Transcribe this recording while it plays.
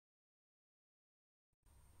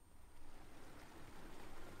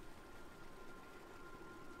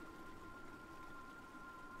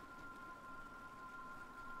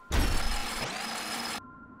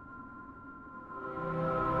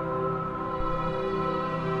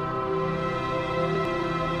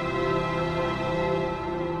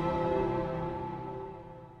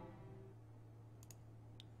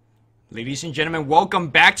Ladies and gentlemen, welcome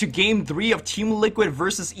back to Game 3 of Team Liquid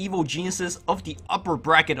versus Evil Geniuses of the upper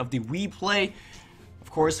bracket of the Weplay.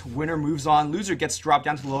 Of course, winner moves on, loser gets dropped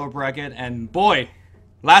down to the lower bracket, and boy,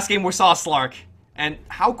 last game we saw Slark. And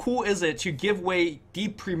how cool is it to give away the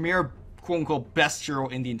premier quote-unquote best hero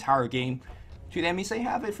in the entire game to the enemies they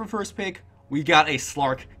have it for first pick? We got a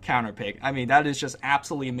Slark counter pick. I mean, that is just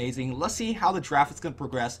absolutely amazing. Let's see how the draft is going to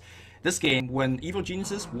progress this game when Evil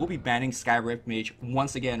Geniuses will be banning Skyrift Mage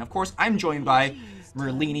once again. Of course, I'm joined by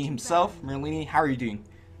Merlini himself. Merlini, how are you doing?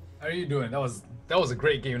 How are you doing? That was a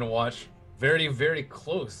great game to watch. Very, very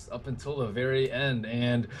close up until the very end.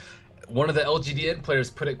 And one of the LGDN players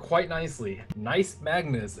put it quite nicely. Nice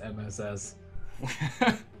Magnus, MSS.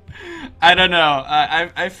 I don't know.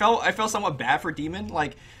 I felt somewhat bad for Demon.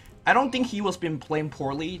 Like, I don't think he was been playing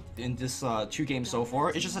poorly in this 2 games so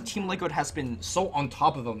far. It's just that Team Liquid has been so on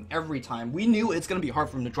top of him every time. We knew it's going to be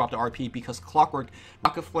hard for him to drop the RP because Clockwork,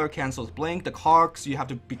 Rocket Flare cancels Blink, the Cog, so you have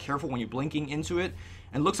to be careful when you're blinking into it.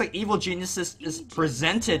 And it looks like Evil Geniuses is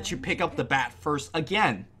presented to pick up the bat first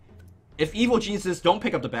again. If Evil Geniuses don't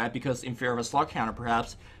pick up the bat because in fear of a slot counter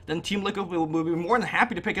perhaps, then Team Liquid will be more than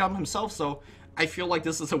happy to pick it up himself. So I feel like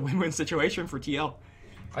this is a win-win situation for TL.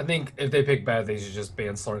 I think if they pick bad, they should just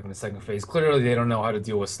ban Slark in the second phase. Clearly, they don't know how to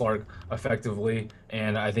deal with Slark effectively,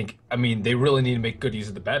 and I mean, they really need to make good use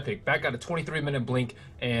of the bat pick. Bat got a 23-minute blink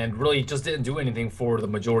and really just didn't do anything for the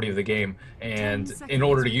majority of the game. And in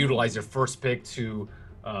order to utilize your first pick to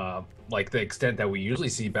like the extent that we usually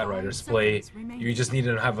see Bat Riders play, you just need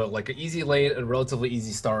to have an easy lane, a relatively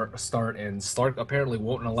easy start, and Slark apparently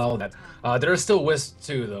won't allow that. There is still Wisp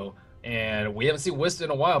too, though, and we haven't seen Wisp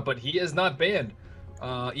in a while, but he is not banned.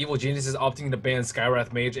 Evil Genius is opting to ban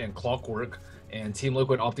Skywrath Mage and Clockwork, and Team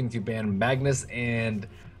Liquid opting to ban Magnus and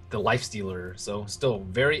the Lifestealer. So still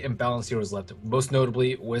very imbalanced heroes left, most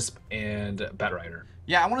notably Wisp and Batrider.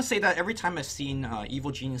 Yeah, I want to say that every time I've seen Evil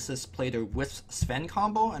Geniuses play their Wisp-Sven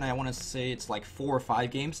combo, and I want to say it's like 4 or 5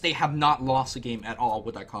 games, they have not lost a game at all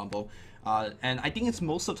with that combo. And I think it's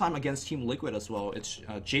most of the time against Team Liquid as well. It's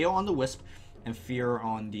Jo on the Wisp and Fear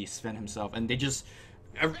on the Sven himself, and they just...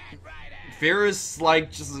 Fear is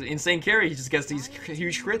like just an insane carry. He just gets these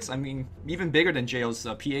huge crits. I mean, even bigger than JO's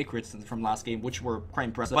PA crits from last game, which were quite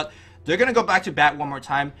impressive. But they're going to go back to bat one more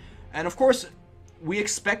time. And of course, we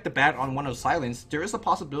expect the bat on one of silence. There is a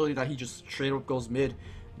possibility that he just straight up goes mid.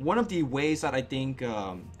 One of the ways that I think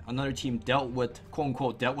another team dealt with,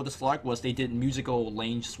 quote-unquote, dealt with the Slark was they did musical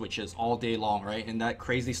lane switches all day long, right? In that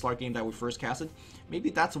crazy Slark game that we first casted. Maybe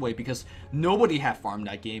that's a way, because nobody had farmed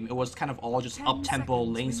that game. It was kind of all just up-tempo,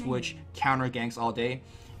 lane switch, counter ganks all day.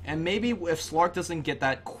 And maybe if Slark doesn't get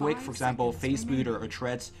that quick, for example, phase boot or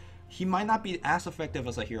treads, he might not be as effective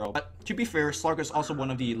as a hero. But to be fair, Slark is also one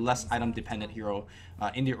of the less item-dependent hero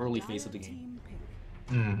in the early phase of the game.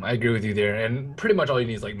 I agree with you there, and pretty much all you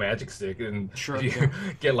need is like Magic Stick, and if you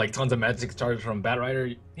get like tons of Magic charges from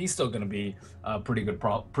Batrider, he's still gonna be a pretty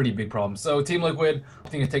big problem. So Team Liquid, I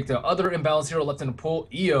think to take the other imbalanced hero left in the pool,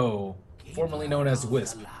 EO, formerly known as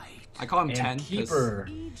Wisp. I call him and 10. Keeper.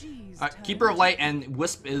 Keeper of Light and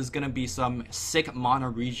Wisp is gonna be some sick mono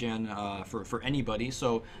regen for anybody.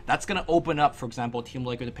 So that's gonna open up, for example, Team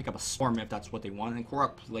Liquid to pick up a Storm if that's what they want, and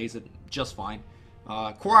Korok plays it just fine.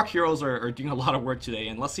 Korok heroes are doing a lot of work today,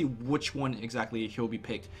 and let's see which one exactly he'll be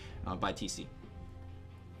picked by TC.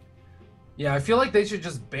 Yeah, I feel like they should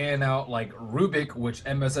just ban out like Rubik, which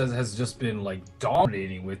MSS has just been like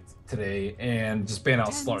dominating with today, and just ban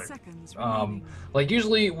out Slark. Like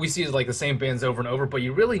usually we see like the same bans over and over, but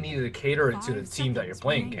you really need to cater it to the team that you're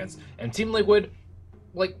playing against. And Team Liquid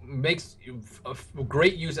like makes a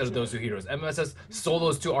great use out of those 2 heroes. MSS stole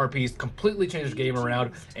those 2 RPs, completely changed the game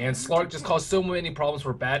around, and Slark just caused so many problems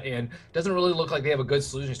for Bat and doesn't really look like they have a good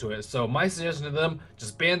solution to it. So my suggestion to them,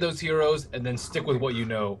 just ban those heroes and then stick with what you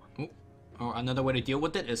know. Or another way to deal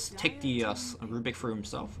with it is take the Rubik for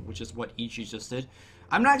himself, which is what EG just did.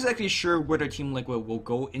 I'm not exactly sure whether Team Liquid will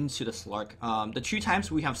go into the Slark. The 2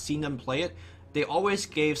 times we have seen them play it, they always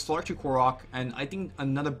gave Slark to Korok, and I think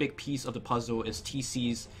another big piece of the puzzle is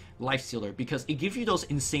TC's Lifestealer, because it gives you those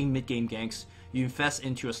insane mid-game ganks. You infest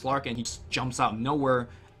into a Slark and he just jumps out of nowhere,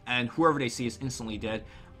 and whoever they see is instantly dead.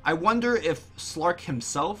 I wonder if Slark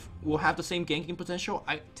himself will have the same ganking potential.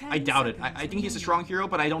 I doubt it. I think he's a strong hero,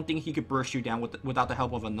 but I don't think he could burst you down without the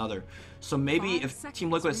help of another. So maybe if Team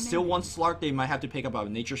Liquid still wants Slark, they might have to pick up a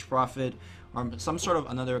Nature's Prophet or some sort of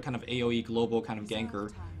another kind of AoE global kind of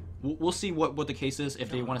ganker. We'll see what the case is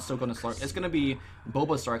if they want to still go to Slark. It's going to be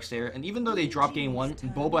Boba's Darkseer, and even though they dropped game 1,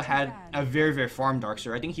 Boba had a very farm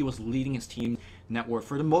Darkseer. I think he was leading his team network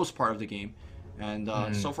for the most part of the game, and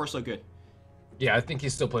so far so good. Yeah, I think he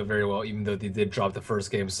still played very well, even though they did drop the first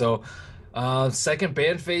game. So, second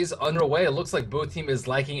ban phase underway. It looks like both team is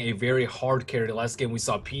lacking a very hard carry. Last game we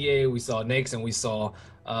saw PA, we saw Nyx, and we saw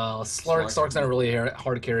Slark. Slark's not really a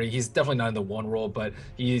hard carry. He's definitely not in the one role, but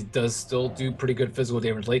he does still do pretty good physical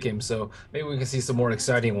damage late game. So maybe we can see some more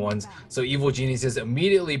exciting ones. So Evil Genius is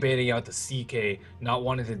immediately banning out the CK, not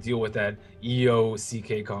wanting to deal with that EO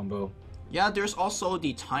CK combo. Yeah, there's also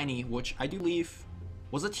the Tiny, which I do believe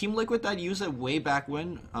was it Team Liquid that used it way back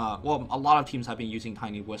when? Well, a lot of teams have been using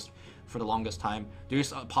Tiny Wisp for the longest time.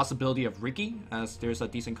 There's a possibility of Ricky, as there's a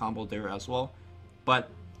decent combo there as well. But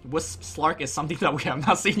Wisp Slark is something that we have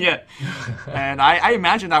not seen yet. And I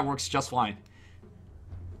imagine that works just fine.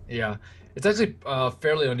 Yeah, it's actually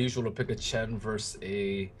fairly unusual to pick a Chen versus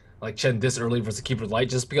Chen this early versus Keeper Light,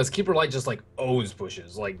 just because Keeper Light just like O's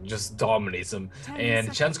pushes, like just dominates him,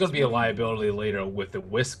 and Chen's gonna be a liability later with the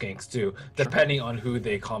Wisp ganks too, depending on who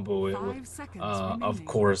they combo it with, of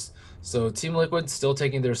course. So Team Liquid still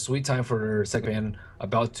taking their sweet time for their second ban,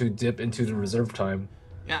 about to dip into the reserve time.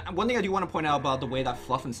 Yeah, one thing I do want to point out about the way that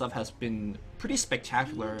Fluff and stuff has been pretty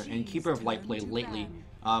spectacular in Keeper of Light play lately.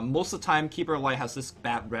 Most of the time, Keeper of Light has this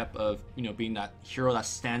bad rep of, being that hero that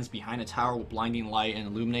stands behind a tower with Blinding Light and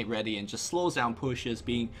Illuminate ready and just slows down pushes,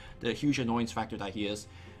 being the huge annoyance factor that he is.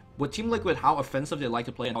 With Team Liquid, how offensive they like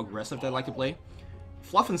to play and how aggressive they like to play,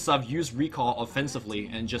 Fluff and stuff use Recall offensively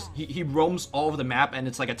and just, he roams all over the map and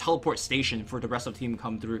it's like a teleport station for the rest of the team to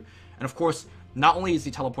come through. And of course, not only is he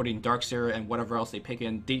teleporting Darkseer and whatever else they pick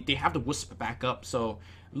in, they have the Wisp back up, so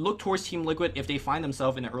look towards Team Liquid if they find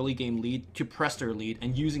themselves in an early game lead to press their lead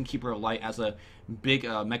and using Keeper of Light as a big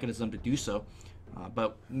mechanism to do so.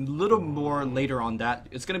 But a little more later on that,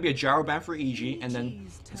 it's going to be a Gyro ban for EG, and then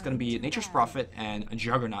it's going to be Nature's Prophet and a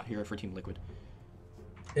Juggernaut here for Team Liquid.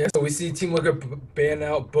 Yeah, so we see Team Liquid ban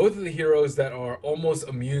out both of the heroes that are almost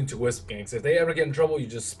immune to Wisp ganks. If they ever get in trouble, you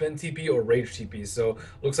just spin TP or Rage TP. So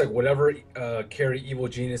looks like whatever carry Evil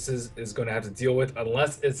Geniuses is going to have to deal with,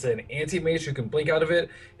 unless it's an anti-mage who can blink out of it,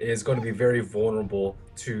 is going to be very vulnerable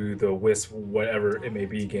to the Wisp, whatever it may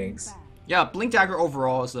be, ganks. Yeah, Blink Dagger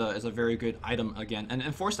overall is a very good item again,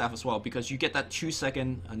 and Force Staff as well, because you get that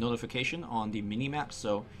 2-second notification on the mini-map,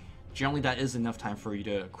 so generally that is enough time for you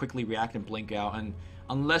to quickly react and blink out, and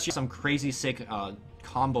unless you have some crazy sick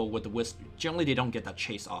combo with the Wisp, generally they don't get that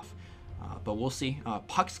chase off. But we'll see.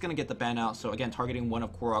 Puck's going to get the ban out, so again, targeting one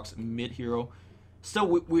of Korok's mid hero. Still,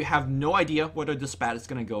 we have no idea whether this bat is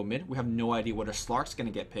going to go mid. We have no idea whether Slark's going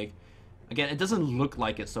to get picked. Again, it doesn't look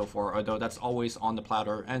like it so far, although that's always on the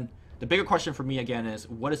platter. And the bigger question for me, again, is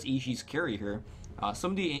what is EG's carry here?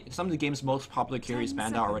 Some of the game's most popular carries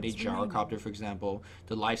banned out already. Gyrocopter, for example,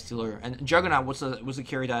 the Lifestealer, and Juggernaut was a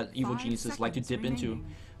carry that Evil Geniuses like to dip into.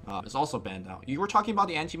 It's also banned out. You were talking about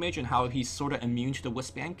the Anti-Mage and how he's sort of immune to the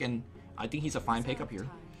Wisp Bank, and I think he's a fine pickup here.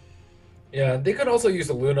 Yeah, they could also use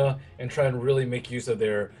the Luna and try and really make use of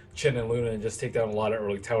their Chen and Luna and just take down a lot of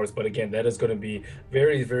early towers. But again, that is going to be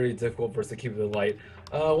very, very difficult for us to keep the light.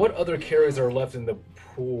 What other carries are left in the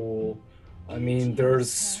pool? I mean,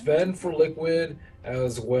 there's Sven for Liquid,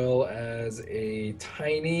 as well as a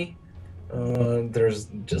Tiny. There's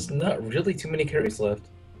just not really too many carries left.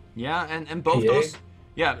 Yeah, and both those,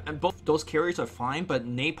 yeah, and both those carries are fine, but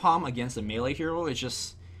Napalm against a melee hero is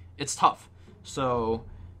just, it's tough. So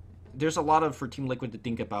there's a lot for Team Liquid to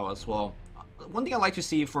think about as well. One thing I like to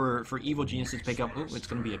see for Evil Geniuses to pick up, it's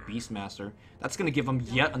going to be a Beastmaster. That's going to give them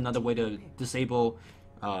yet another way to disable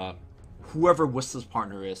whoever Wisp's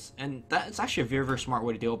partner is, and that's actually a very, very smart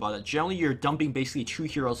way to deal about it. Generally, you're dumping basically 2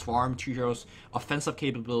 heroes farm, 2 heroes offensive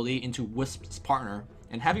capability into Wisp's partner,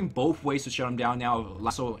 and having both ways to shut him down now,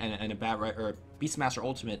 Lasso and a or Beastmaster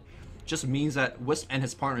Ultimate, just means that Wisp and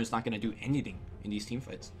his partner is not going to do anything in these team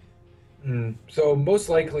fights. So most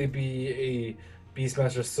likely be a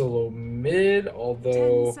Beastmaster solo mid,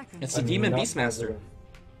 although it's a Demon Beastmaster.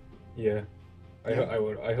 Yeah,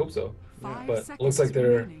 I hope so. But looks like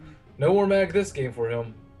they're no more mag this game for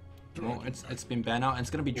him. Well, it's been banned out, and it's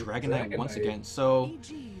gonna be Dragonite once again. So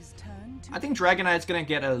I think Dragonite's gonna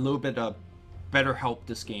get a little bit of better help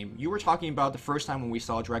this game. You were talking about the first time when we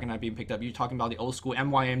saw Dragonite being picked up. You were talking about the old school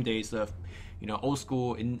MYM days of, old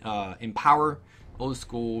school in power, old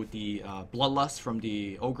school the Bloodlust from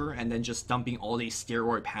the Ogre, and then just dumping all these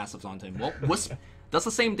steroid passives onto him. Well, Wisp does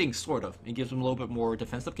the same thing, sort of. It gives him a little bit more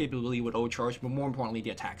defensive capability with O-Charge, but more importantly,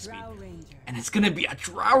 the attack speed. And it's gonna be a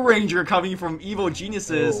Drow Ranger coming from Evil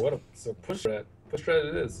Geniuses. Oh, so push strat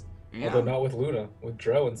it is. Yeah. Although not with Luna, with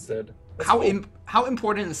Drow instead. How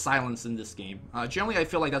important is Silence in this game? Generally, I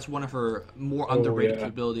feel like that's one of her more underrated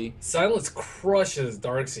capability. Silence crushes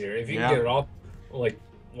Darkseer. If you can get it off, like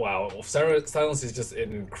Wow, Silence is just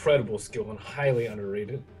an incredible skill and highly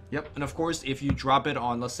underrated. Yep, and of course, if you drop it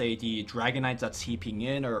on, let's say, the Dragon Knight that's TPing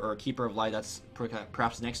in, or Keeper of Light that's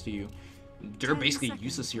perhaps next to you, they're basically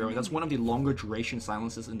useless hero. That's one of the longer duration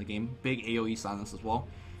silences in the game. Big AoE silence as well.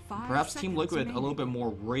 Perhaps Team Liquid a little bit more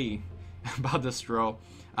worried about this Drow.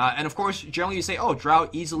 And of course, generally you say, oh, Drow,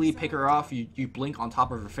 easily pick her off, you blink on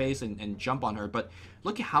top of her face and jump on her, but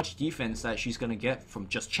look at how much defense that she's going to get from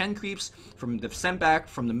just Chen creeps, from the sendback,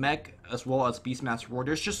 from the mech, as well as Beastmaster War.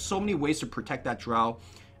 There's just so many ways to protect that Drow,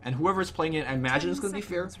 and whoever's playing it, I imagine it's going to be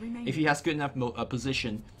fair. If he has good enough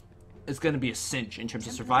position, it's going to be a cinch in terms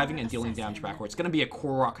of surviving and dealing damage backwards. It's going to be a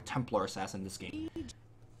Korok Templar Assassin this game.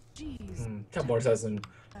 Templar Assassin,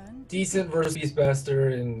 decent versus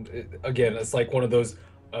Beastmaster, and again, it's like one of those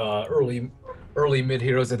early mid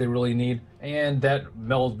heroes that they really need, and that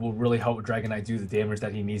meld will really help Dragon Knight do the damage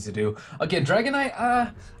that he needs to do. Again, Dragon Knight,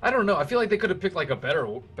 I don't know. I feel like they could have picked like a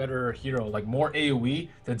better hero, like more AoE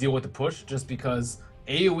to deal with the push, just because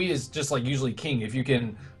AoE is just like usually king. If you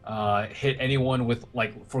can hit anyone with,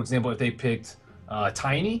 like, for example, if they picked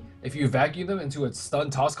Tiny, if you vacuum them into a stun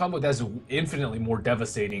toss combo, that's infinitely more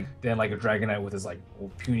devastating than like a Dragon Knight with his like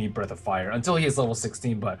puny breath of fire until he is level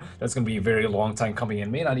 16, but that's going to be a very long time coming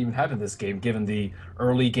in. May not even happen this game given the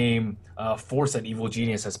early game force that Evil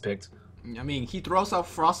Genius has picked. I mean, he throws out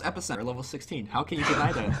Frost Epicenter level 16. How can you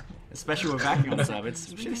deny that? Especially with vacuum and stuff.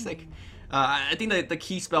 It's pretty sick. I think that the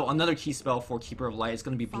key spell, another key spell for Keeper of Light is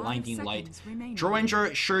going to be Blinding Light. Drow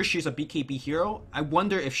Ranger, sure, she's a BKB hero. I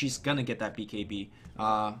wonder if she's going to get that BKB.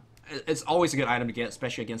 It's always a good item to get,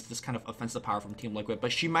 especially against this kind of offensive power from Team Liquid.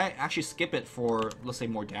 But she might actually skip it for, let's say,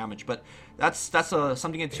 more damage. But that's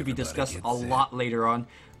something to be discussed a lot later on.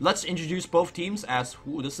 Let's introduce both teams as,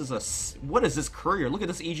 ooh, this is what is this courier? Look at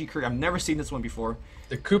this EG courier. I've never seen this one before.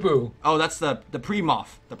 The Kupu. Oh, that's the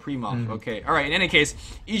pre-moth. The pre-moth. Okay. All right. In any case,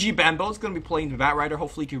 EG Bambo is going to be playing the Vat Rider.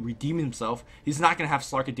 Hopefully, he can redeem himself. He's not going to have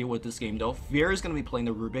Slark to deal with this game, though. Viera is going to be playing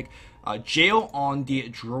the Rubik. Jail on the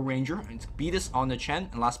Drow Ranger. It's Beatus on the Chen.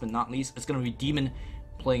 And last but not least, it's going to be Demon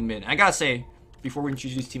playing mid. I gotta say, before we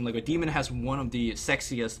introduce Team Liquid, Demon has one of the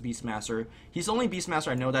sexiest Beastmaster. He's the only Beastmaster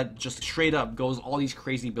I know that just straight up goes all these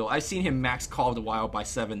crazy builds. I've seen him max Call of the Wild by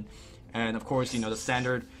 7. And of course, you know, the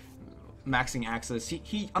standard maxing access.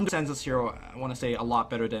 He understands this hero, I want to say, a lot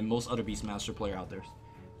better than most other Beastmaster player out there.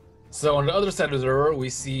 So on the other side of the river, we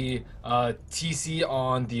see TC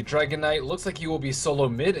on the Dragon Knight. Looks like he will be solo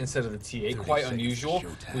mid instead of the TA. Quite unusual.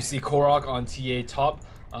 We see Korok on TA top,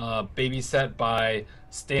 babysat by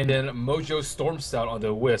stand-in Mojo Stormstout on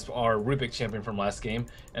the Wisp, our Rubik champion from last game.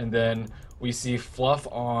 And then we see Fluff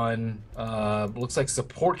on, looks like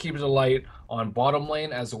support Keeper of the Light on bottom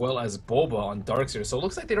lane, as well as Boba on Darkseer. So it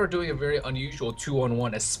looks like they are doing a very unusual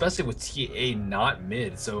 2-on-1, especially with TA not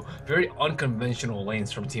mid. So very unconventional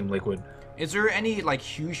lanes from Team Liquid. Is there any like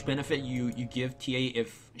huge benefit you give TA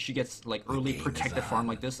if she gets like early protected farm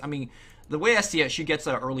like this? I mean, the way I see it, she gets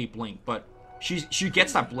an early blink, but she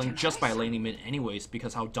gets that blink just by laning mid anyways,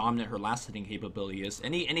 because how dominant her last hitting capability is.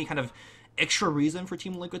 Any kind of extra reason for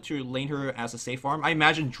Team Liquid to lane her as a safe farm? I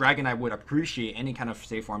imagine Dragon Knight would appreciate any kind of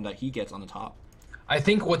safe farm that he gets on the top. I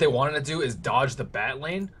think what they wanted to do is dodge the bat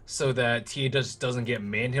lane so that TA just doesn't get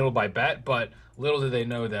manhandled by bat, but little did they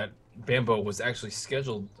know that Bambo was actually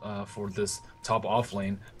scheduled for this top off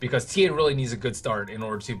lane, because TA really needs a good start in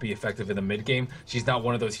order to be effective in the mid game. She's not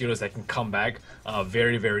one of those heroes that can come back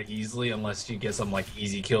very, very easily unless she gets some like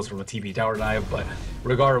easy kills from a TP tower dive, but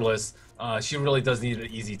regardless, she really does need an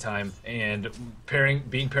easy time, and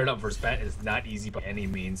being paired up versus bat is not easy by any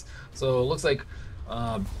means. So it looks like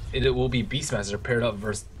it will be Beastmaster paired up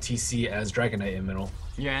versus TC as Dragon Knight in middle.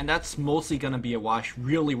 Yeah, and that's mostly going to be a wash.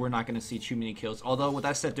 Really, we're not going to see too many kills. Although, with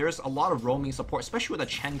that said, there's a lot of roaming support, especially with a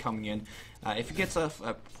Chen coming in. If he gets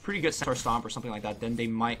a pretty good Centaur Stomp or something like that, then they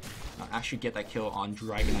might actually get that kill on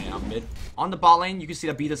Dragon Knight out mid. On the bot lane, you can see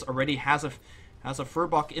that Beatus already has a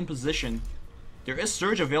Furbolg in position. There is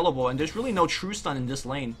Surge available, and there's really no true stun in this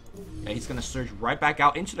lane. Yeah, he's going to surge right back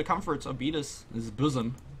out into the comforts of Beatus, his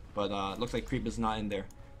bosom. But looks like Creep is not in there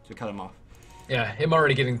to cut him off. Yeah, him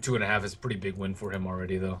already getting 2.5 is a pretty big win for him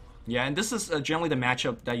already, though. Yeah, and this is generally the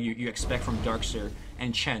matchup that you expect from Darkseer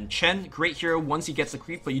and Chen. Chen, great hero once he gets the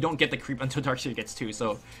creep, but you don't get the creep until Darkseer gets 2,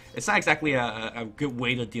 so it's not exactly a good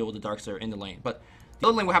way to deal with the Darkseer in the lane. But the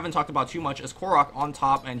other lane we haven't talked about too much is Korok on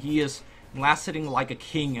top, and he is last hitting like a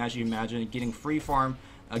king, as you imagine, getting free farm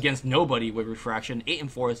against nobody with Refraction. 8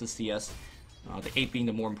 and 4 is the CS. The 8 being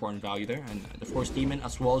the more important value there, and of course Demon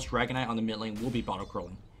as well as Dragon Knight on the mid lane will be bottle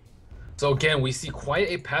curling. So again, we see quite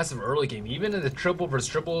a passive early game. Even in the triple versus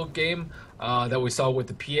triple game that we saw with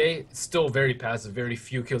the PA, still very passive, very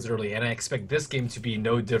few kills early. And I expect this game to be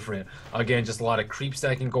no different. Again, just a lot of creep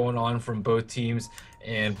stacking going on from both teams.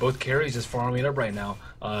 And both carries just farming up right now.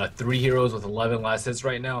 3 heroes with 11 last hits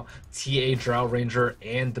right now. TA, Drow Ranger,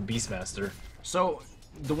 and the Beastmaster. So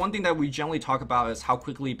the one thing that we generally talk about is how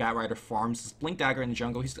quickly Batrider farms his Blink Dagger in the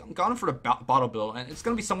jungle. He's gone for the bottle build, and it's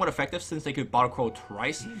going to be somewhat effective since they could bottle crow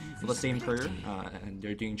twice for the same courier, and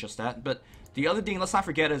they're doing just that. But the other thing, let's not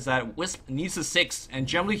forget, is that Wisp needs a 6, and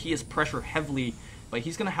generally he is pressured heavily, but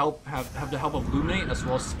he's going to have the help of Luminate as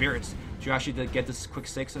well as Spirits to actually get this quick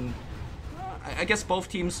 6. And I guess both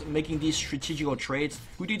teams making these strategical trades.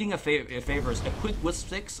 Who do you think favors, a quick Wisp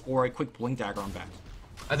 6 or a quick Blink Dagger on Bat?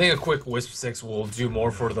 I think a quick Wisp 6 will do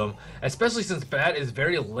more for them, especially since Bat is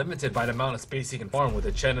very limited by the amount of space he can farm with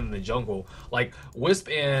a Chen in the jungle. Like, Wisp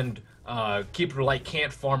and Keeper Light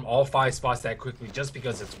can't farm all 5 spots that quickly just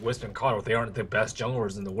because it's Wisp and Coddle. They aren't the best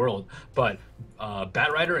junglers in the world. But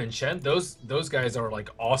Batrider and Chen, those guys are like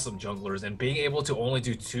awesome junglers, and being able to only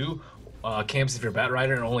do 2 camps if you're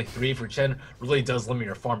Batrider and only 3 for Chen really does limit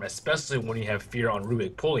your farm, especially when you have Fear on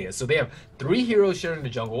Rubik pulling it. So they have 3 heroes sharing the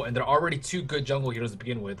jungle, and they're already 2 good jungle heroes to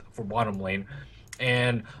begin with for bottom lane.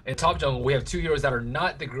 And in top jungle, we have 2 heroes that are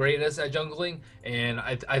not the greatest at jungling, and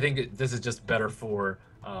I think this is just better for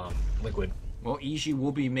Liquid. Well, EG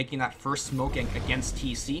will be making that first smoke against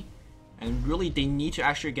TC, and really they need to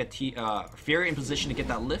actually get Fear in position to get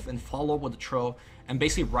that lift and follow up with the Tro, and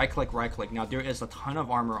basically right click. Now there is a ton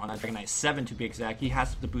of armor on that Dragon Knight, 7 to be exact. He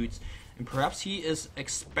has the boots, and perhaps he is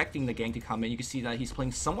expecting the gank to come in. You can see that he's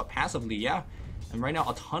playing somewhat passively, yeah. And right now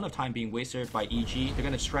a ton of time being wasted by EG. They're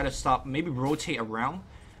gonna try to stop, maybe rotate around.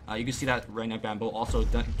 You can see that right now Bamboo also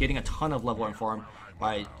getting a ton of level and farm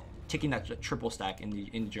by taking that triple stack in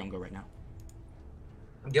the jungle right now.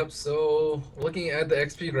 Yep, so looking at the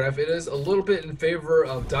XP graph, it is a little bit in favor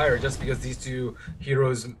of Dire just because these 2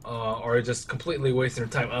 heroes are just completely wasting their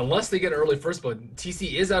time. Unless they get an early first blood.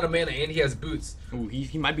 TC is out of mana and he has boots. Ooh,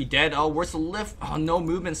 he might be dead. Oh, where's the lift? Oh, no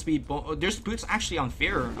movement speed. There's boots actually on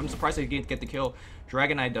Fear. I'm surprised they didn't get the kill.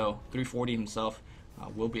 Dragon Knight though, 340 himself.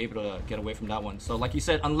 Will be able to get away from that one. So like you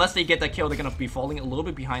said, unless they get that kill, they're going to be falling a little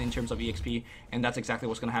bit behind in terms of EXP, and that's exactly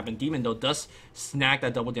what's going to happen. Demon though does snag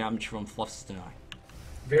that double damage from Fluff's Deny.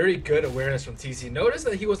 Very good awareness from TC. Notice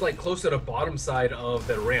that he was like close to the bottom side of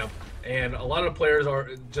the ramp, and a lot of players are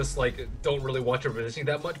just like don't really watch their positioning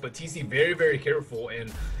that much, but TC very careful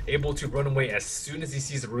and able to run away as soon as he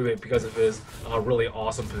sees the Rubik because of his really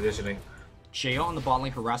awesome positioning. Jo on the bot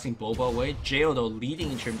lane harassing Boba away. Jo though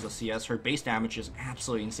leading in terms of CS. Her base damage is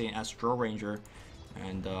absolutely insane as Drow Ranger,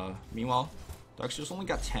 and meanwhile Darkster's only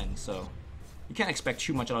got 10, so you can't expect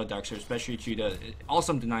too much out of Darkster, especially to the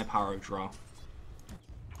awesome deny power of Drow.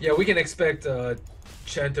 Yeah, we can expect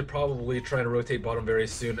Chen to probably try to rotate bottom very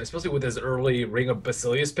soon, especially with his early Ring of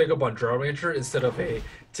Basilius pickup on Drow Ranger instead of a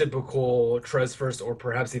typical Trez first or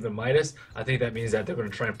perhaps even Midas. I think that means that they're going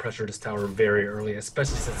to try and pressure this tower very early,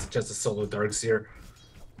 especially since it's just a solo Darkseer.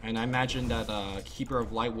 And I imagine that Keeper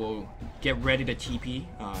of Light will get ready to TP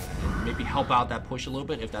and maybe help out that push a little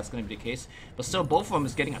bit if that's going to be the case. But still, both of them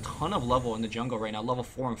is getting a ton of level in the jungle right now. Level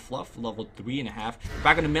 4 in Fluff, level 3.5.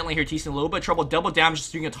 Back in the mid lane here, TC in a little bit of trouble. Double damage,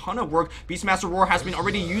 just doing a ton of work. Beastmaster Roar has been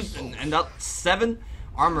already used, and that 7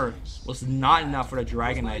 armor was not enough for the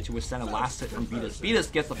Dragon Knight to withstand a last hit from Beatus.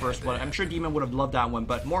 Beatus gets the first one. I'm sure Demon would have loved that one,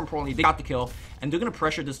 but more importantly, they got the kill, and they're going to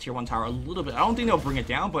pressure this tier 1 tower a little bit. I don't think they'll bring it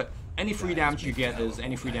down, but any free damage you get is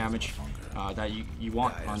any free damage that you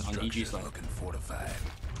want on the EG side.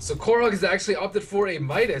 So Korok has actually opted for a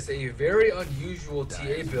Midas, a very unusual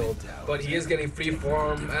TA build, but he is getting free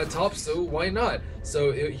farm at top, so why not?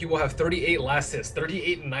 So he will have 38 last hits,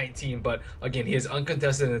 38 and 19, but again, he is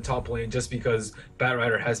uncontested in the top lane just because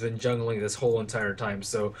Batrider has been jungling this whole entire time.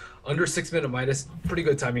 So under 6-minute Midas, pretty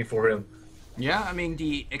good timing for him. Yeah, I mean,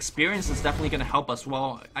 the experience is definitely going to help us.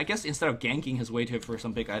 Well, I guess instead of ganking his way for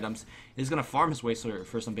some big items, he's going to farm his way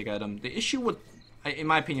for some big item. The issue with, in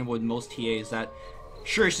my opinion, with most TA is that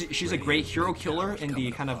sure, she's a great hero killer in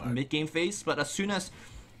the kind of mid-game phase, but as soon as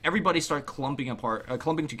everybody start clumping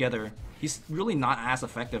together, he's really not as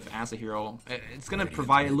effective as a hero. It's going to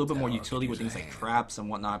provide a little bit more utility with things like traps and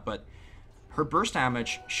whatnot, but her burst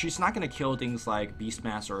damage, she's not going to kill things like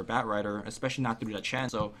Beastmaster or Batrider, especially not through that Chen.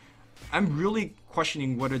 So I'm really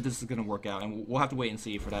questioning whether this is going to work out, and we'll have to wait and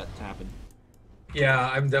see for that to happen. Yeah,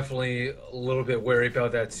 I'm definitely a little bit wary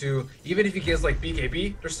about that too. Even if he gets like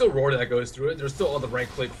BKB, there's still Roar that goes through it. There's still all the right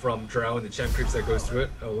click from Drow and the Chen creeps that goes through it.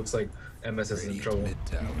 Oh, looks like MSS is in trouble.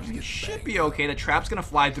 Should be okay. The trap's gonna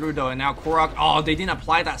fly through though, and now Korok, oh, they didn't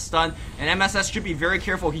apply that stun, and MSS should be very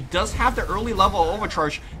careful. He does have the early level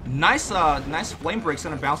overcharge. Nice flame break's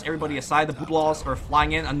gonna bounce everybody aside. The blue balls are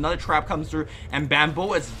flying in. Another trap comes through, and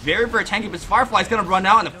Bamboo is very, very tanky, but his Firefly's gonna run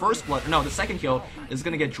out, and the second kill is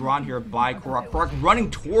gonna get drawn here by Korok. Korok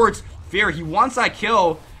running towards Fear. He wants that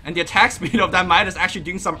kill. And the attack speed of that Midas actually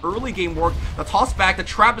doing some early game work. The toss back, the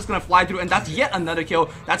trap is going to fly through, and that's yet another kill.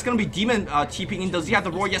 That's going to be Demon TPing in. Does he have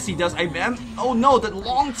the Roar? Yes, he does. Oh no, the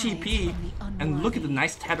long TP. And look at the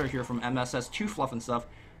nice tether here from MSS, 2 fluff and stuff.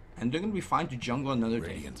 And they're going to be fine to jungle another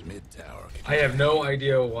day. I have no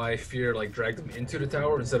idea why Fear like dragged him into the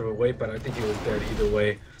tower instead of away, but I think he was dead either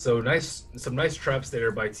way. So some nice traps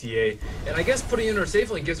there by TA. And I guess putting in her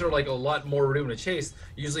safely gives her like a lot more room to chase.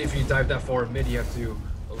 Usually if you dive that far in mid, you have to...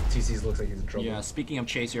 TC's looks like he's in trouble. Yeah, speaking of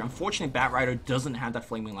chase here, unfortunately Bat Rider doesn't have that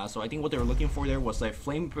Flaming Lasso. I think what they were looking for there was a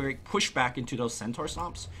Flame Break push back into those Centaur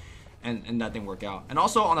stomps, and that didn't work out. And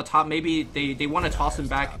also on the top, maybe they want to toss him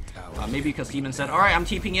back, maybe because Demon said, alright, I'm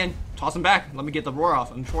TPing in, toss him back, let me get the Roar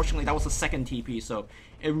off. Unfortunately, that was the second TP, so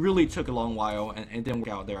it really took a long while, and it didn't work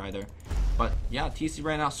out there either. But yeah, TC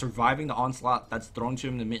right now surviving the onslaught that's thrown to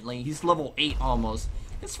him in the mid lane. He's level 8 almost.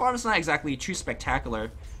 His farm is not exactly too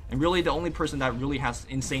spectacular. And really, the only person that really has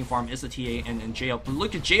insane farm is the TA and JL. But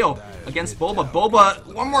look at JL against Boba. Boba,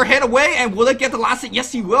 one more hit away, and will it get the last hit?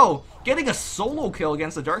 Yes, he will. Getting a solo kill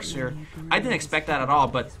against the Darkseer. I didn't expect that at all,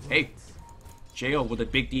 but hey, JL with the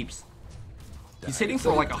big deeps. He's hitting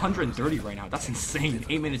for like 130 right now. That's insane.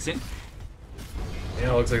 8 minutes in.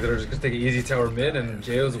 Yeah, it looks like they're just gonna take an easy tower mid, and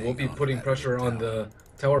JL's will be putting pressure on the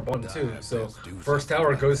tower bottom too. So first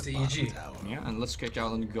tower goes to EG. Yeah, and let's check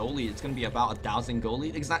out on the goal lead. It's going to be about 1,000 goal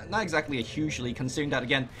lead. Not exactly a huge lead, considering that,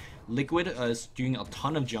 again, Liquid is doing a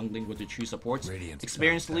ton of jungling with the true supports.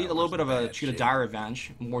 Experienced lead, a little bit of a to the dire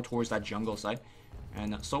advantage, more towards that jungle side.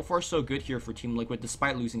 And so far, so good here for Team Liquid,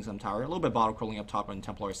 despite losing some tower. A little bit bottle crawling up top on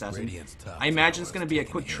Templar Assassin. I imagine it's going to be a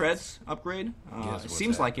quick treads upgrade. It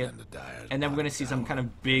seems like it. And then we're going to see some kind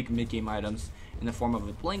of big mid-game items in the form of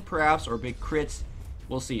a blink, perhaps, or big crits.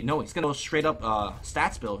 We'll see. No, it's going to go straight up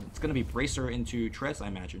stats build. It's going to be Bracer into Treads, I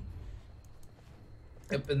imagine.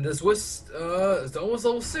 Yep, and this Wisp is almost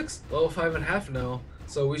level 6, level 5.5 now.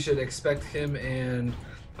 So we should expect him and,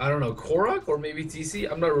 I don't know, Korok or maybe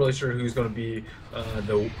TC. I'm not really sure who's going to be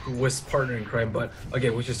the Wisp partner in crime, but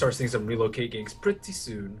again, we should start seeing some relocate ganks pretty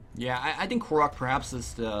soon. Yeah, I think Korok perhaps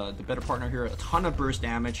is the better partner here. A ton of burst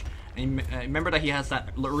damage. And remember that he has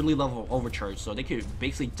that early level overcharge, so they could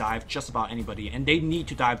basically dive just about anybody. And they need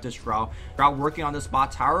to dive this Drow. Drow working on this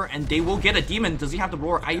bot tower, and they will get a demon. Does he have the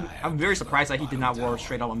Roar? I'm very surprised that he did not Roar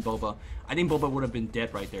straight up on Boba. I think Boba would have been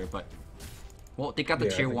dead right there, but... Well, they got the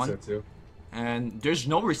tier 1. So and there's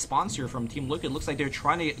no response here from Team Liquid. It looks like they're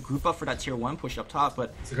trying to group up for that tier 1 push up top,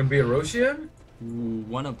 but... Is it going to be a Roshan? Ooh,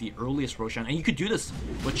 one of the earliest Roshan. And you could do this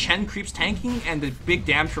with Chen creeps tanking and the big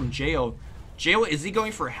damage from Jo. Jo, is he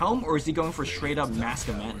going for Helm or is he going for straight up Mask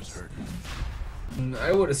of Madness?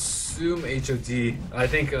 I would assume HOD. I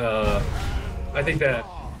think that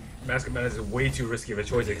Mask of Madness is way too risky of a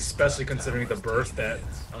choice, especially considering the burst that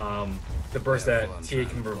TA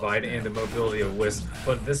can provide and the mobility of Wisp.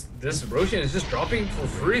 But this Roshan is just dropping for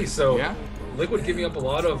free, so yeah. Liquid giving up a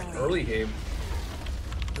lot of early game.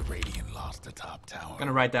 The Radiant lost the top tower. I'm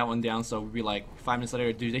gonna write that one down, so we'll be like 5 minutes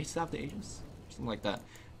later. Do they still have the Aegis? Something like that.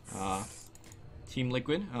 Team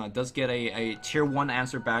Liquid does get a tier 1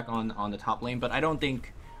 answer back on the top lane, but I don't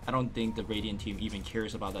think the Radiant team even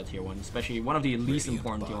cares about that tier 1, especially one of the least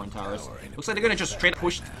important tier 1 towers. Looks like they're gonna just straight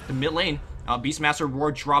push the mid lane. Beastmaster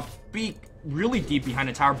Roar drop really deep behind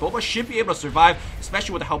the tower. Boba should be able to survive,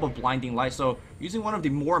 especially with the help of Blinding Light, so using one of the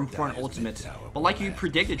more important ultimates. But like you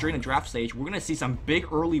predicted during the draft stage, we're gonna see some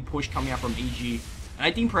big early push coming out from AG. And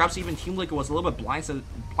I think perhaps even Team Liquid was a little bit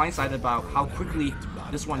blindsided about how quickly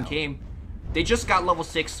this one came. They just got level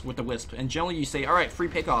 6 with the Wisp, and generally you say, alright, free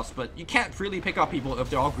pickoffs, but you can't freely pick off people if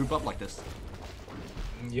they're all grouped up like this.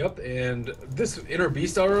 Yep, and this Inner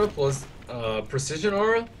Beast aura plus Precision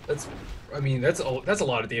aura, that's a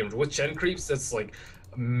lot of damage. With Chen creeps, that's like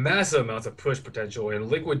massive amounts of push potential, and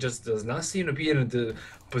Liquid just does not seem to be in a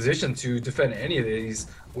position to defend any of these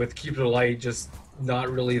with Keep the Light just not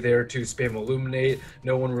really there to spam illuminate.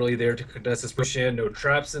 No one really there to contest this push in. No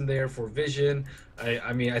traps in there for vision.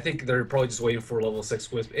 I mean, I think they're probably just waiting for level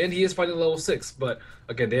 6 Wisp, and he is fighting level 6. But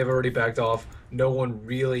again, they have already backed off. No one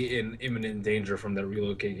really in imminent danger from that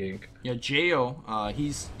relocate gank. Yeah, Jo,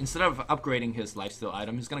 he's instead of upgrading his lifesteal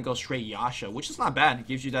item, he's gonna go straight Yasha, which is not bad. It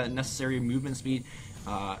gives you that necessary movement speed.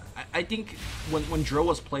 I think when Drow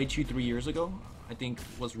was played 2-3 years ago, I think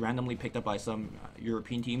was randomly picked up by some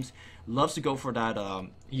European teams, loves to go for that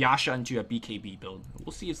Yasha into a BKB build.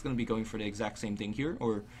 We'll see if it's going to be going for the exact same thing here,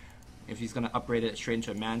 or if he's going to upgrade it straight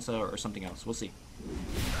into a Mansa or something else. We'll see.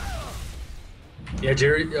 Yeah,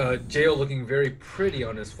 Jo looking very pretty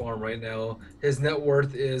on his farm right now. His net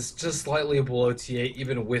worth is just slightly below TA,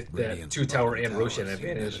 even with that 2-tower and Roshan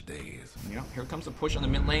advantage. Yeah, here comes the push on the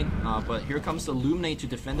mid lane, but here comes the Luminate to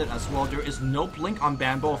defend it as well. There is no blink on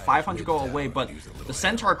Bambo, 500 go away, but the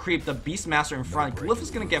Centaur creep, the Beastmaster in front, Glyph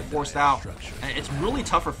is going to get forced out, and it's really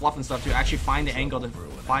tough for Fluff and stuff to actually find the angle to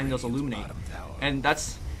find those Illuminate. And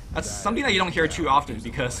that's something that you don't hear too often,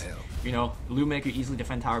 because you know, Luminate could easily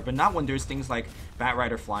defend tower, but not when there's things like Bat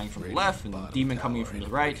Rider flying from the left and Demon coming from the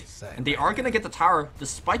right. And they are going to get the tower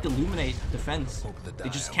despite the Luminate defense. They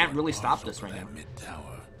just can't really stop this right now.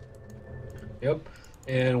 Yep,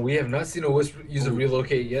 and we have not seen a Wisp use a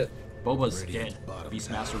relocate yet. Boba's dead.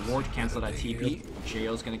 Beastmaster Ward to cancel that TP.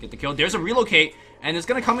 JO's going to get the kill. There's a relocate, and it's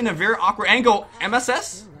going to come in a very awkward angle.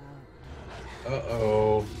 MSS?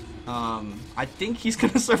 Uh-oh. I think he's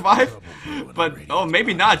gonna survive, but oh,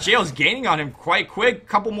 maybe not. JO's gaining on him quite quick.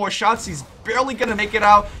 Couple more shots, he's barely gonna make it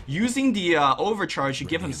out. Using the overcharge to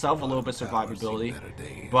give himself a little bit of survivability,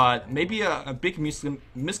 but maybe a big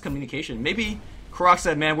miscommunication. Maybe Korok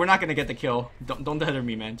said, "Man, we're not gonna get the kill. Don't tether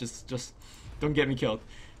me, man. Just don't get me killed."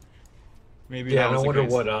 Maybe. Yeah, and I wonder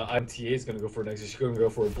what IMTA is going to go for next. Is she going to go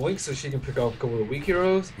for a blink so she can pick up a couple of the weak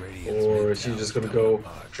heroes? Or is she just going to go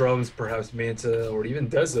drums, perhaps Manta, or even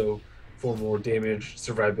Dezo for more damage,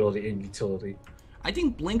 survivability, and utility? I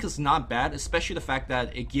think blink is not bad, especially the fact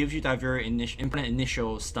that it gives you that very important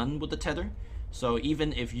initial stun with the tether. So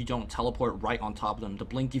even if you don't teleport right on top of them, the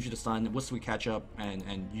blink gives you the stun, Wisp will catch up,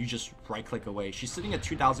 and you just right click away. She's sitting at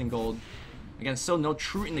 2,000 gold. Again, still no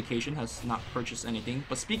true indication, has not purchased anything.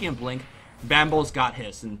 But speaking of blink, Bambo's got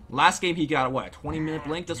his, and last game he got what, a 20-minute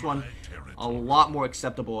blink. This one a lot more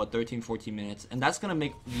acceptable at 13-14 minutes, and that's gonna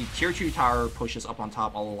make the tier 2 tower pushes up on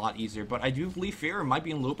top a lot easier. But I do believe Fear might be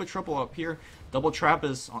in a little bit trouble up here. Double trap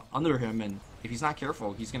is under him, and if he's not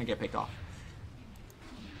careful, he's gonna get picked off.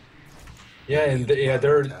 Yeah, and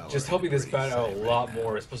they're just helping this bat out a lot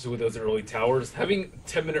more, especially with those early towers. Having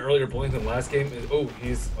 10-minute earlier blink than last game is, oh,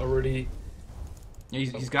 he's already. Yeah,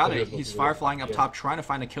 he's got it. He's fireflying up top, trying to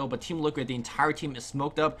find a kill, but Team Liquid, the entire team is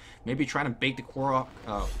smoked up. Maybe trying to bait the Korok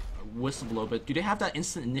Wisp a little bit. Do they have that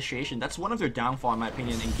instant initiation? That's one of their downfall, in my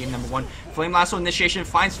opinion, in game number 1. Flame Lasso initiation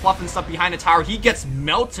finds Fluff and stuff behind the tower. He gets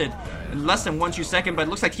melted in less than 1-2 seconds, but it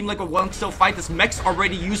looks like Team Liquid won't still fight. This mech's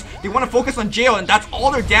already used. They want to focus on JO, and that's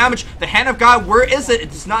all their damage. The Hand of God, where is it?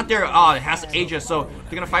 It's not there. Oh, it has Aegis, so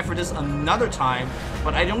they're going to fight for this another time.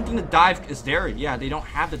 But I don't think the dive is there. Yeah, they don't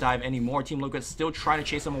have the dive anymore. Team Liquid's still trying to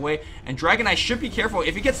chase him away. And Dragon Knight should be careful.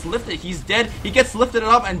 If he gets lifted, he's dead. He gets lifted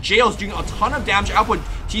up, and JO's doing a ton of damage output.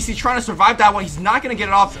 TC trying to survive that one. He's not going to get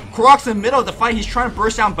it off. Korok's in the middle of the fight. He's trying to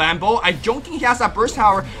burst down Bambo. I don't think he has that burst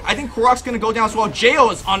tower. I think Korok's going to go down as well. JO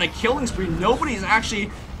is on a killing spree. Nobody's actually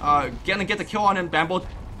going to get the kill on him. Bambo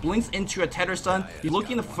blinks into a tether stun. He's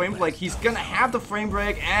looking at the frame break. He's going to have the frame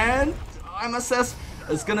break, and MSS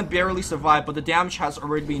is going to barely survive, but the damage has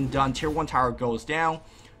already been done. Tier 1 tower goes down.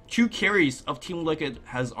 2 carries of Team Liquid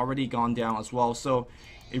has already gone down as well, so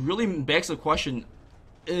it really begs the question,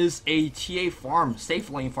 is a TA farm, safe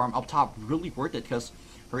lane farm up top really worth it? Because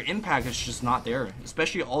her impact is just not there,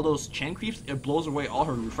 especially all those chain creeps. It blows away all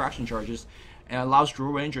her refraction charges and allows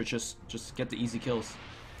Drow Ranger just get the easy kills.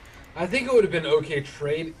 I think it would have been an okay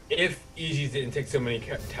trade if Easy didn't take so many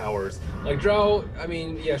towers. Like Drow, I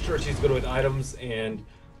mean, yeah, sure, she's good with items and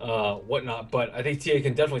whatnot, but I think TA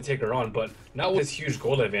can definitely take her on, but not with this huge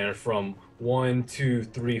gold advantage from 1, 2,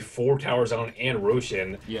 3, 4 towers down and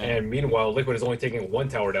Roshan. Yeah. And meanwhile, Liquid is only taking 1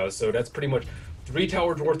 tower down, so that's pretty much 3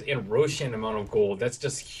 towers worth and Roshan amount of gold. That's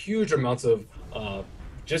just huge amounts of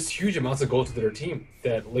gold to their team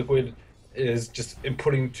that Liquid is just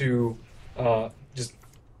inputting to just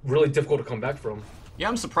really difficult to come back from. Yeah,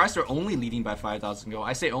 I'm surprised they're only leading by 5,000 gold.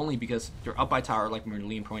 I say only because they're up by tower, like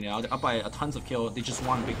Merlini pointed out. They're up by tons of kills. They just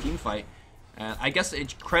want a big team fight. And I guess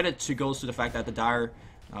credit goes to the fact that the Dire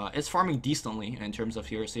is farming decently in terms of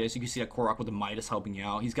here. So as you can see, that Korok with the Midas helping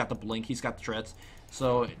out. He's got the Blink. He's got the Treads.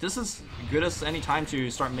 So this is good as any time to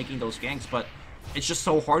start making those ganks. But it's just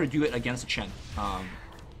so hard to do it against a Chen.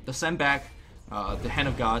 The sandbag, the Hand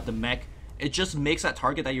of God, the mech, it just makes that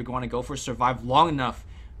target that you're going to go for survive long enough,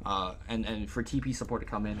 and for TP support to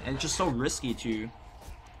come in. And it's just so risky to,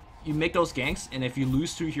 you make those ganks, and if you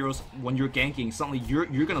lose 2 heroes when you're ganking, suddenly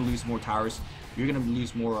you're gonna lose more towers. You're gonna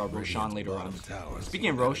lose more Roshan later on. Speaking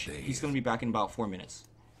of Rosh, he's gonna be back in about 4 minutes.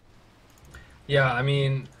 Yeah, I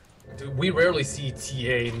mean, we rarely see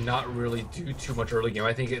TA not really do too much early game.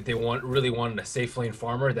 I think if they really wanted a safe lane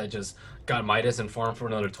farmer that just got Midas and farmed for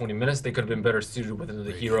another 20 minutes, they could have been better suited with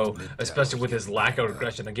another hero, especially with his lack of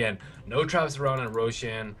aggression. Again, no traps around on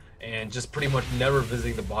Roshan, and just pretty much never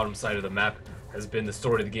visiting the bottom side of the map has been the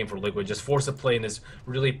story of the game for Liquid. Just force a play in this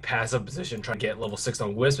really passive position, trying to get level 6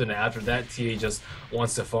 on Wisp, and after that, TA just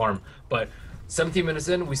wants to farm. But 17 minutes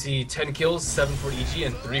in, we see 10 kills, 7 for EG,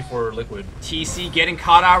 and 3 for Liquid. TC getting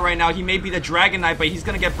caught out right now. He may be the Dragon Knight, but he's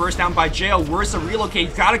going to get burst down by JL. Where's the relocate?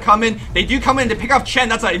 He's got to come in. They do come in to pick off Chen.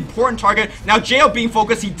 That's an important target. Now JL being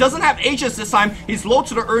focused. He doesn't have Aegis this time. He's low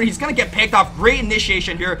to the urn. He's going to get picked off. Great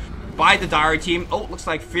initiation here by the Dire team. Oh, looks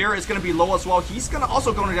like Fear is going to be low as well. He's going to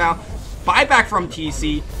also go down. Buyback from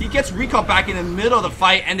TC. He gets recall back in the middle of the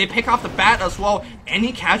fight, and they pick off the bat as well.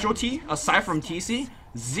 Any casualty aside from TC?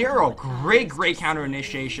 0. Great counter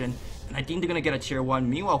initiation. And I think they're going to get a tier 1.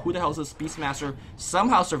 Meanwhile, who the hell is this Beastmaster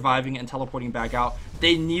somehow surviving and teleporting back out?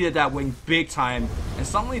 They needed that wing big time. And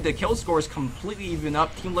suddenly the kill score is completely even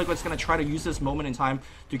up. Team Liquid's going to try to use this moment in time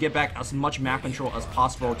to get back as much map control as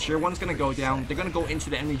possible. Tier 1's going to go down. They're going to go into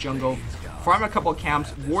the enemy jungle, farm a couple of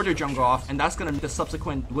camps, ward their jungle off, and that's going to make the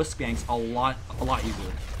subsequent Wisp ganks a lot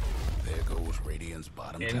easier. There goes Radiant's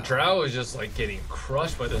bottom And tower. Drow is just like getting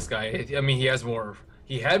crushed by this guy. I mean, he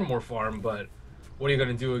had more farm, but what are you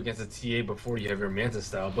going to do against a TA before you have your Manta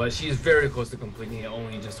style? But she's very close to completing it,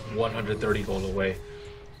 only just 130 gold away.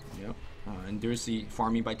 Yep. And there's the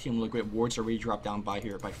farming by Team Liquid. Wards already dropped down by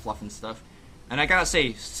here by Fluff and stuff. And I gotta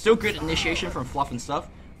say, still good initiation from Fluff and stuff,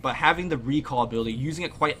 but having the recall ability, using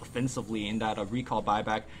it quite offensively in that recall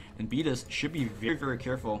buyback, and Beatus should be very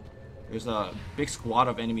careful. There's a big squad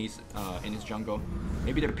of enemies in his jungle.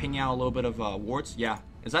 Maybe they're pinging out a little bit of wards. Yeah.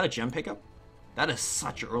 Is that a gem pickup? That is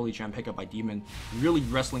such an early gem pickup by Demon. Really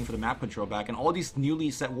wrestling for the map control back. And all these newly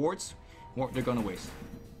set wards, they're going to waste.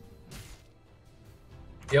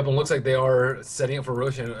 Yep, it looks like they are setting up for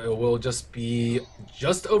Roshan. It will just be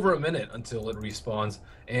just over a minute until it respawns.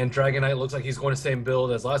 And Dragon Knight looks like he's going to same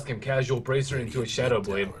build as last game, casual bracer into a Shadow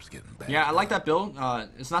Blade. Yeah, I like that build.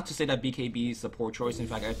 It's not to say that BKB is the poor choice. In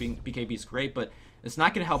fact, I think BKB is great, but it's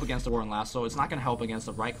not going to help against the War and Lasso. It's not going to help against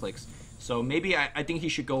the right clicks. So maybe I think he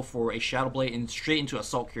should go for a Shadow Blade and straight into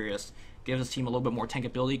Assault Curious. Gives his team a little bit more tank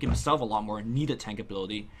ability, gives himself a lot more needed tank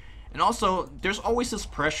ability. And also, there's always this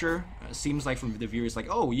pressure, seems like from the viewers, like,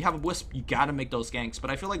 oh, you have a Wisp, you gotta make those ganks.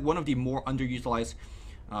 But I feel like one of the more underutilized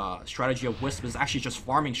strategy of Wisp is actually just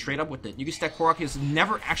farming straight up with it. You can see that Korok has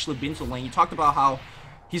never actually been to the lane. You talked about how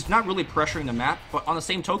he's not really pressuring the map, but on the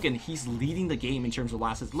same token, he's leading the game in terms of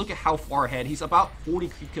last hits. Look at how far ahead. He's about 40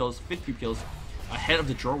 creep kills, 50 creep kills ahead of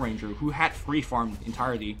the Drow Ranger, who had free farmed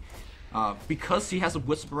entirely. Because he has a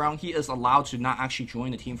Wisp around, he is allowed to not actually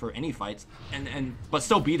join the team for any fights, but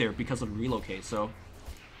still be there because of the relocate. So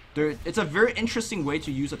it's a very interesting way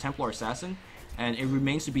to use a Templar Assassin, and it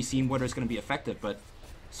remains to be seen whether it's going to be effective. But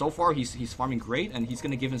so far, he's farming great, and he's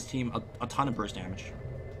going to give his team a ton of burst damage.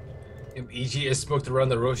 EG is smoked around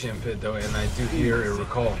the Roshan pit though, and I do hear a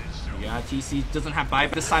recall. Yeah, TC doesn't have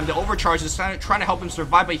buyback this time. The overcharge is trying to help him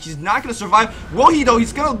survive, but he's not going to survive. Will he though?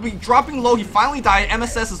 He's going to be dropping low. He finally died.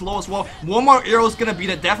 MSS is low as well. One more arrow is going to be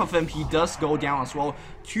the death of him. He does go down as well.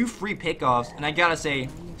 2 free pickoffs, and I gotta say,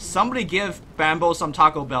 somebody give Bambo some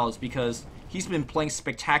Taco Bells, because he's been playing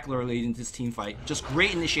spectacularly in this team fight. Just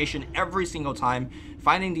great initiation every single time,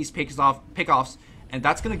 finding these pickoffs. And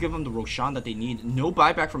that's going to give them the Roshan that they need. No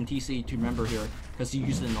buyback from TC to remember here, because he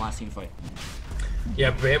used it in the last team fight.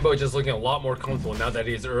 Yeah, Bambo just looking a lot more comfortable now that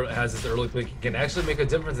he has his early pick. He can actually make a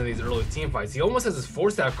difference in these early team fights. He almost has his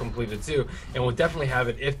 4-staff completed too, and will definitely have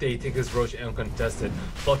it if they take this Roche uncontested.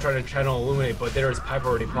 Both trying to channel Illuminate, but there is pipe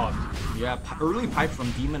already popped. Yeah, early pipe from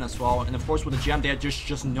Demon as well. And of course with the gem, there's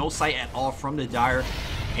just no sight at all from the Dire.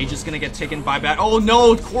 Aegis gonna get taken by bad. Oh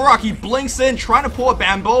no, Korok, he blinks in, trying to pull a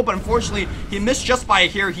Bamboo, but unfortunately, he missed just by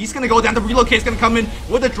it here. He's gonna go down. The relocate's gonna come in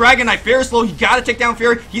with the Dragon Knight. Fair is low. He gotta take down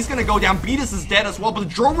Fair. He's gonna go down. Beatus is dead as well, but the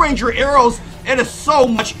Drow Ranger arrows, it is so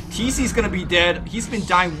much. TC's gonna be dead. He's been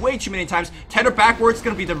dying way too many times. Tether backwards,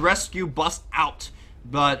 gonna be the rescue bust out.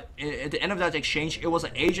 But at the end of that exchange, it was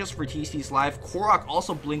an Aegis for TC's life. Korok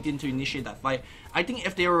also blinked in to initiate that fight. I think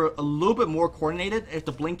if they were a little bit more coordinated, if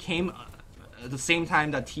the blink came at the same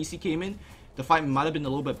time that TC came in, the fight might have been a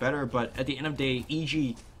little bit better, but at the end of the day,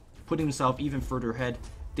 EG put himself even further ahead.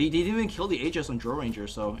 They didn't even kill the Aegis on Drow Ranger,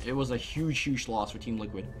 so it was a huge loss for Team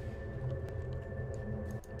Liquid.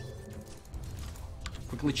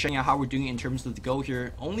 Quickly checking out how we're doing in terms of the gold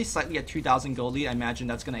here. Only slightly at 2,000 gold lead. I imagine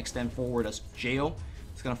that's going to extend forward as Jo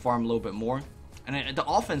is going to farm a little bit more. And the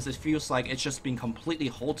offense, it feels like it's just been completely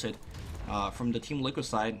halted from the Team Liquid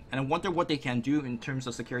side. And I wonder what they can do in terms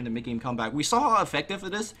of securing the mid-game comeback. We saw how effective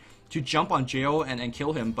it is to jump on Jo and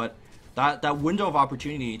kill him, but that window of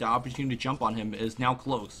opportunity, the opportunity to jump on him, is now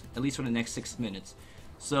closed, at least for the next 6 minutes.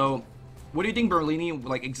 So, what do you think, Merlini?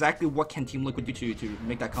 Like, exactly what can Team Liquid do to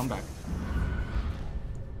make that comeback?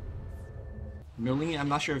 Merlini, I'm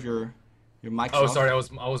not sure if your mic's Oh, off. sorry, I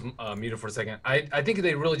was muted for a second. I think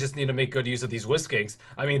they really just need to make good use of these Wisp ganks.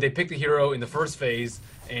 I mean, they picked the hero in the first phase,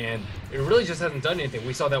 and it really just hasn't done anything.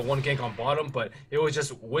 We saw that one gank on bottom, but it was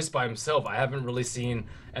just Wisp by himself. I haven't really seen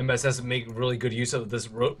MSS make really good use of this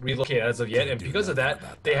relocate as of yet, and because of that,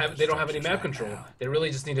 they don't have any map control. They really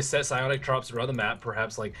just need to set psionic traps around the map,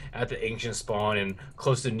 perhaps like at the ancient spawn and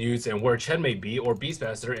close to Newts and where Chen may be, or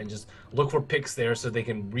Beastmaster, and just look for picks there so they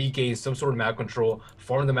can regain some sort of map control,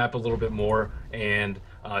 farm the map a little bit more, and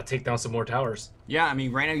take down some more towers. Yeah, I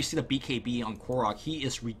mean, right now you see the BKB on Korok. He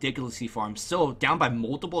is ridiculously farmed. Still down by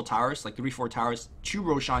multiple towers, like 3-4 towers, 2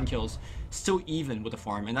 Roshan kills, still even with the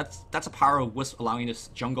farm. And that's a power of Wisp allowing this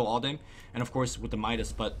jungle all day. And of course with the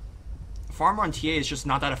Midas, but farm on TA is just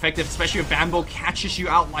not that effective, especially if Bambo catches you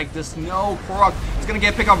out like this. No, Korok is going to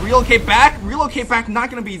get picked up. Relocate back,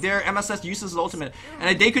 not going to be there. MSS uses his ultimate,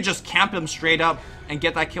 and they could just camp him straight up and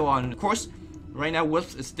get that kill on. Of course, right now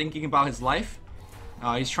Wisp is thinking about his life.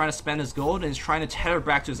 He's trying to spend his gold, and he's trying to tether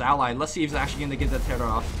back to his ally. Let's see if he's actually going to get that tether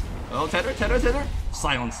off. Oh, tether.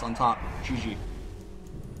 Silence on top. GG.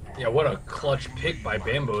 Yeah, what a clutch pick by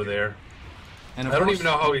Bambo there. And I don't even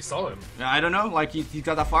know how he saw him. I don't know. Like, he's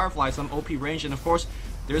got that Firefly, some OP range, and of course,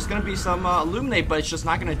 there's going to be some Illuminate, but it's just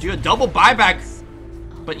not going to do a double buyback.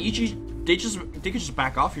 But EG, they could just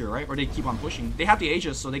back off here, right? Or they keep on pushing. They have the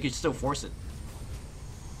Aegis, so they could still force it.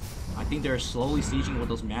 I think they're slowly sieging with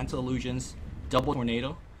those Mantle Illusions. Double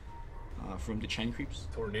Tornado from the Chen creeps.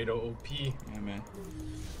 Tornado OP. Yeah, man.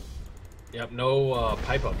 Yep, no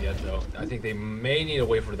pipe up yet though. I think they may need to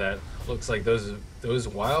wait for that. Looks like those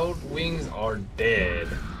Wild Wings are dead.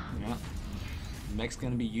 Yeah. Mech's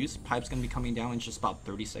gonna be used. Pipe's gonna be coming down in just about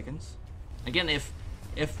 30 seconds. Again, if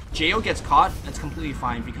Jo gets caught, that's completely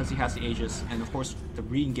fine because he has the Aegis, and of course the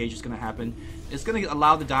re-engage is gonna happen. It's gonna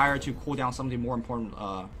allow the Dire to cool down some of the more important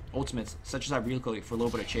ultimates, such as that relocate for a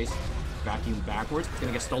little bit of chase. Backing backwards, it's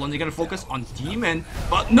gonna get stolen. They're gonna focus on Demon,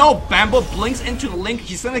 but no, Bambo blinks into the link.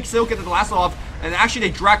 He's gonna still get the lasso off, and actually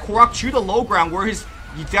they drag Korok to the low ground where he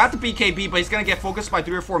got the BKB, but he's gonna get focused by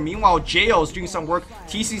 3 or 4. Meanwhile, Jo is doing some work.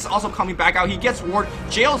 TC's also coming back out. He gets ward.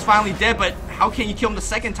 JO's finally dead, but how can you kill him the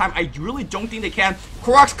second time? I really don't think they can.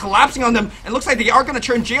 Korok's collapsing on them, and looks like they are gonna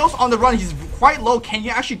turn. JO's on the run. He's quite low. Can you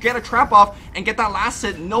actually get a trap off and get that last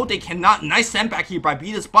hit? No, they cannot. Nice sandbag here by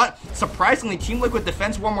Beatus, but surprisingly, Team Liquid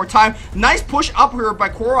defends one more time. Nice push up here by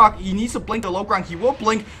Korok. He needs to blink the low ground. He will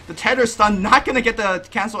blink. The tether stun, not gonna get the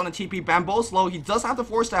cancel on the TP. Bambo's low. He does have the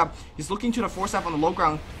 4-stab. He's looking to the 4-stab on the low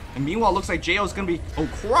ground. And meanwhile, it looks like Jo is going to be... Oh,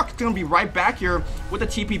 Korok's going to be right back here with the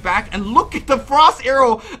TP back. And look at the Frost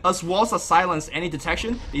Arrow as well as silence any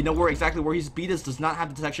detection. They know exactly where he's Beatus does not have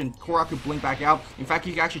the detection. Korok could blink back out. In fact,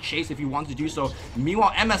 he can actually chase if he wanted to do so.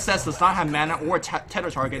 Meanwhile, MSS does not have mana or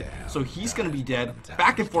tether target. So he's going to be dead.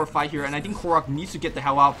 Back and forth fight here. And I think Korok needs to get the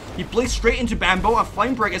hell out. He blinks straight into Bambo. A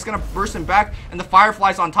Flame Break is going to burst him back. And the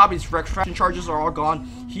Fireflies on top. His extraction charges are all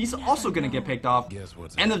gone. He's also going to get picked off.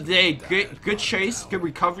 End of the day, good chase, good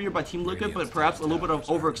recovery by Team Liquid, but perhaps a little bit of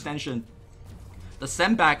overextension. The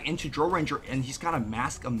send back into Drow Ranger, and he's got a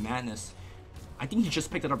Mask of Madness. I think he just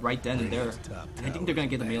picked it up right then and there. And I think they're going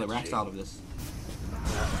to get the melee racks out of this.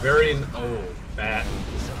 Bat.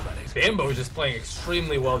 Bambo is just playing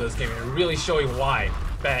extremely well this game and really showing why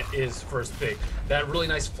Bat is first pick. That really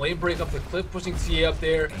nice flame break up the cliff, pushing TA up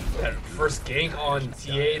there. That first gank on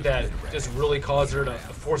TA that just really caused her to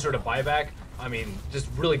force her to buy back. I mean, just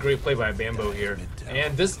really great play by Bambo here.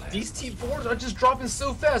 And these T4s are just dropping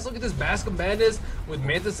so fast. Look at this Mask of Madness with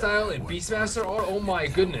Manta Style and Beastmaster. Oh my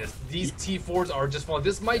goodness. These T4s are just fun.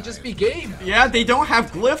 This might just be game. Yeah, they don't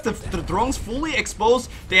have Glyph. The drone's fully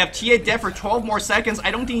exposed. They have TA dead for 12 more seconds.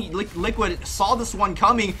 I don't think Liquid saw this one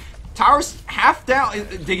coming. Towers half down.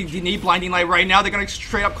 They need Blinding Light right now. They're going to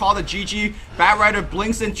straight up call the GG. Batrider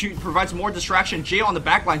blinks in, provides more distraction. Jay on the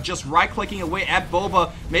backline just right-clicking away at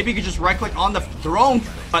Boba. Maybe you could just right-click on the throne.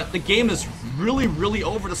 But the game is really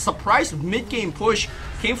over. The surprise mid-game push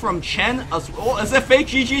came from Chen as well. Is it fake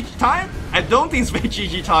GG time? I don't think it's fake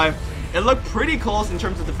GG time. It looked pretty close in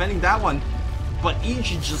terms of defending that one. But EG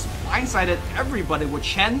just blindsided everybody with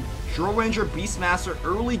Chen, Drow Ranger, Beastmaster,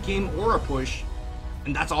 early game aura push.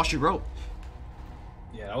 And that's all she wrote.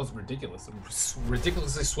 Yeah, that was ridiculous. A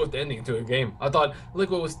ridiculously swift ending to a game. I thought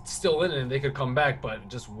Liquid was still in it and they could come back, but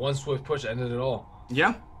just one swift push ended it all.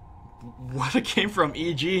 Yeah. What a game from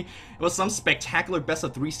EG. It was some spectacular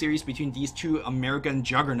best-of-3 series between these two American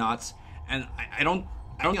juggernauts. And I don't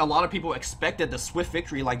think a lot of people expected the swift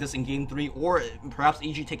victory like this in Game 3, or perhaps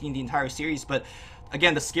EG taking the entire series. But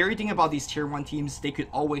again, the scary thing about these Tier 1 teams, they could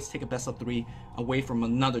always take a best-of-3 away from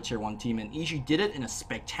another Tier 1 team. And EG did it in a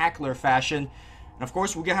spectacular fashion. And of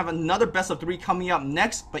course, we're going to have another best-of-3 coming up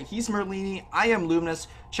next. But he's Merlini, I am Luminous.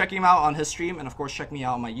 Check him out on his stream, and of course, check me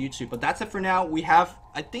out on my YouTube. But that's it for now. We have,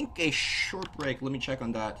 I think, a short break. Let me check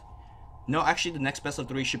on that. No, actually, the next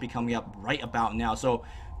best-of-3 should be coming up right about now. So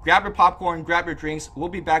grab your popcorn, grab your drinks. We'll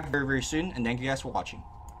be back very, very soon. And thank you guys for watching.